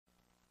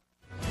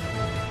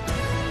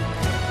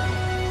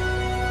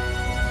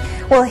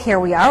Well, here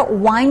we are,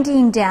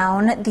 winding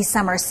down the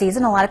summer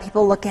season. A lot of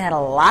people looking at a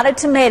lot of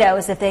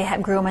tomatoes if they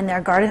grew them in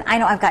their garden. I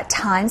know I've got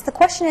tons. The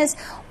question is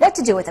what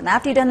to do with them.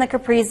 After you've done the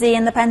caprese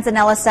and the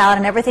panzanella salad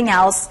and everything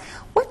else,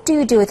 what do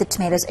you do with the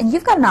tomatoes? And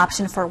you've got an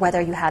option for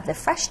whether you have the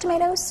fresh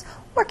tomatoes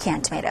or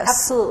canned tomatoes.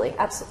 Absolutely,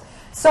 absolutely.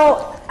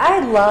 So I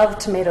love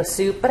tomato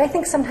soup, but I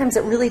think sometimes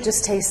it really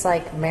just tastes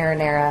like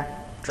marinara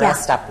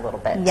dressed up a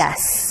little bit.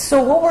 Yes.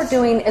 So what we're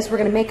doing is we're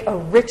going to make a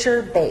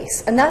richer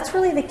base, and that's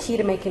really the key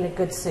to making a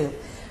good soup.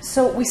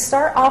 So we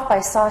start off by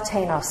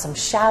sauteing off some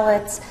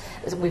shallots,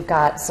 we've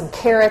got some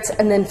carrots,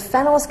 and then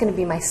fennel is going to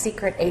be my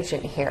secret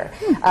agent here.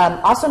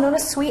 Also known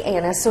as sweet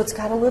anise, so it's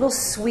got a little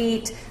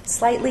sweet,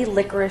 slightly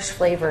licorice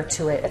flavor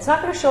to it. It's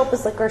not going to show up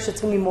as licorice, it's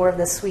going to be more of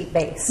the sweet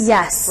base.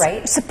 Yes.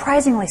 Right?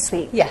 Surprisingly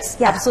sweet. Yes,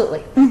 yeah.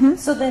 Absolutely.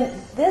 So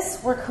then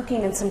this we're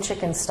cooking in some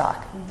chicken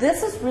stock.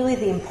 This is really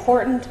the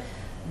important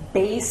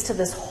base to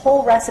this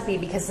whole recipe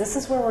because this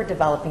is where we're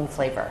developing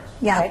flavor.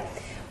 Yeah. Okay?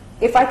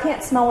 If I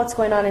can't smell what's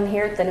going on in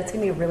here, then it's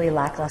going to be a really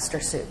lackluster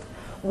soup.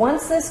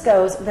 Once this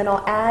goes, then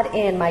I'll add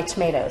in my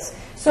tomatoes.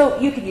 So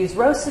you could use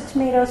roasted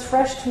tomatoes,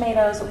 fresh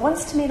tomatoes.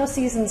 Once tomato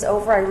season's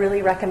over, I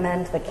really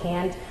recommend the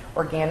canned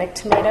organic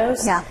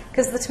tomatoes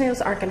because the tomatoes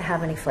aren't going to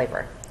have any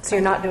flavor. So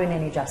you're not doing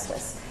any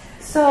justice.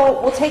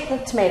 So we'll take the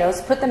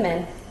tomatoes, put them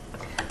in,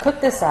 cook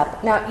this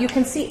up. Now you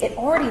can see it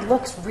already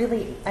looks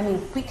really, I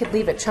mean, we could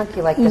leave it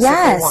chunky like this if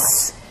we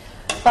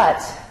want.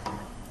 But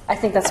I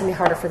think that's going to be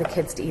harder for the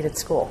kids to eat at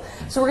school.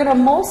 So we're going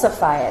to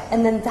emulsify it,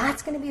 and then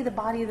that's going to be the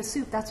body of the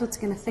soup. That's what's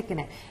going to thicken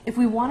it. If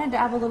we wanted to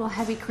have a little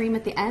heavy cream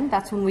at the end,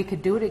 that's when we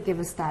could do it. It'd give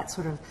us that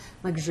sort of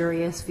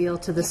luxurious feel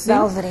to the soup.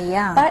 Velvety,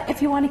 yeah. But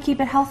if you want to keep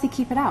it healthy,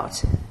 keep it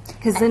out,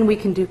 because then we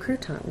can do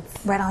croutons.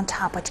 Right on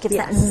top, which gives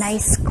that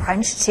nice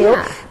crunch too.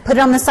 Put it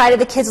on the side of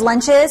the kids'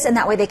 lunches, and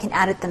that way they can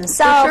add it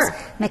themselves,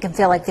 make them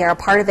feel like they're a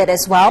part of it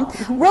as well.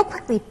 Real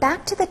quickly,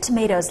 back to the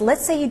tomatoes.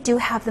 Let's say you do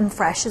have them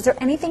fresh. Is there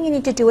anything you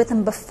need to do with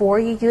them before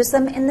you use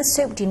them in the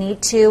soup? Do you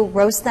need to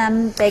roast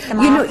them, bake them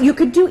off? You know, you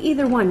could do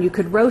either one. You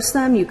could roast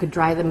them, you could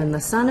dry them in the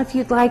sun if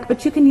you'd like,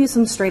 but you can use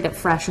them straight up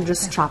fresh and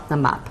just chop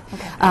them up.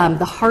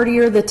 The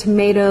heartier the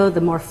tomato,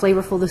 the more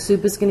flavorful the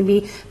soup is going to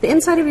be. The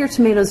inside of your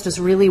tomato is just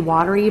really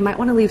watery. You might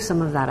want to leave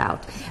some of that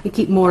out. You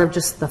keep more of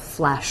just the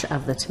flesh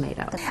of the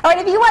tomato. All right,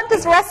 if you want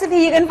this recipe,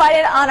 you can find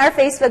it on our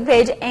Facebook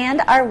page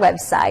and our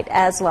website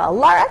as well.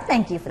 Laura,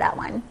 thank you for that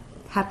one.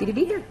 Happy to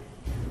be here.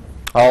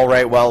 All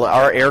right, well,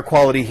 our air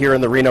quality here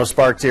in the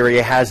Reno-Sparks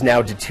area has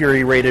now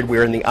deteriorated.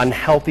 We're in the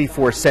unhealthy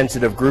for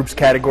sensitive groups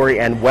category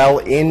and well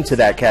into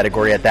that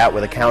category at that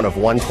with a count of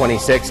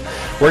 126.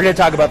 We're going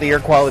to talk about the air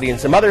quality in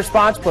some other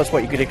spots, plus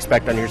what you could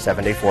expect on your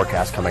 7-day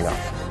forecast coming up.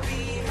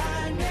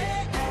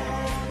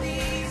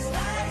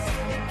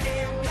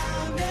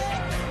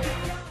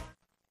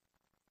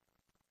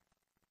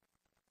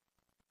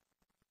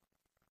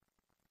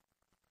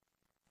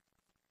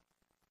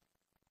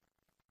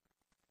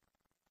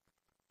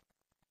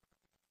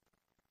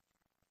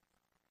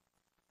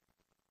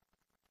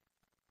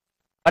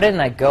 Why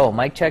didn't I go?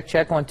 Mic check,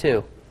 check, 1,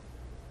 2.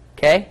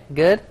 Okay,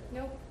 good?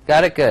 Nope.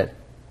 Got it? Good.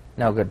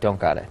 No, good, don't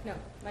got it. No,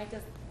 mic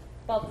doesn't,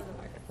 bulb doesn't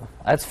work.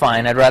 That's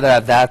fine. I'd rather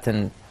have that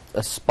than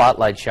a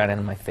spotlight shining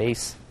in my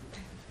face.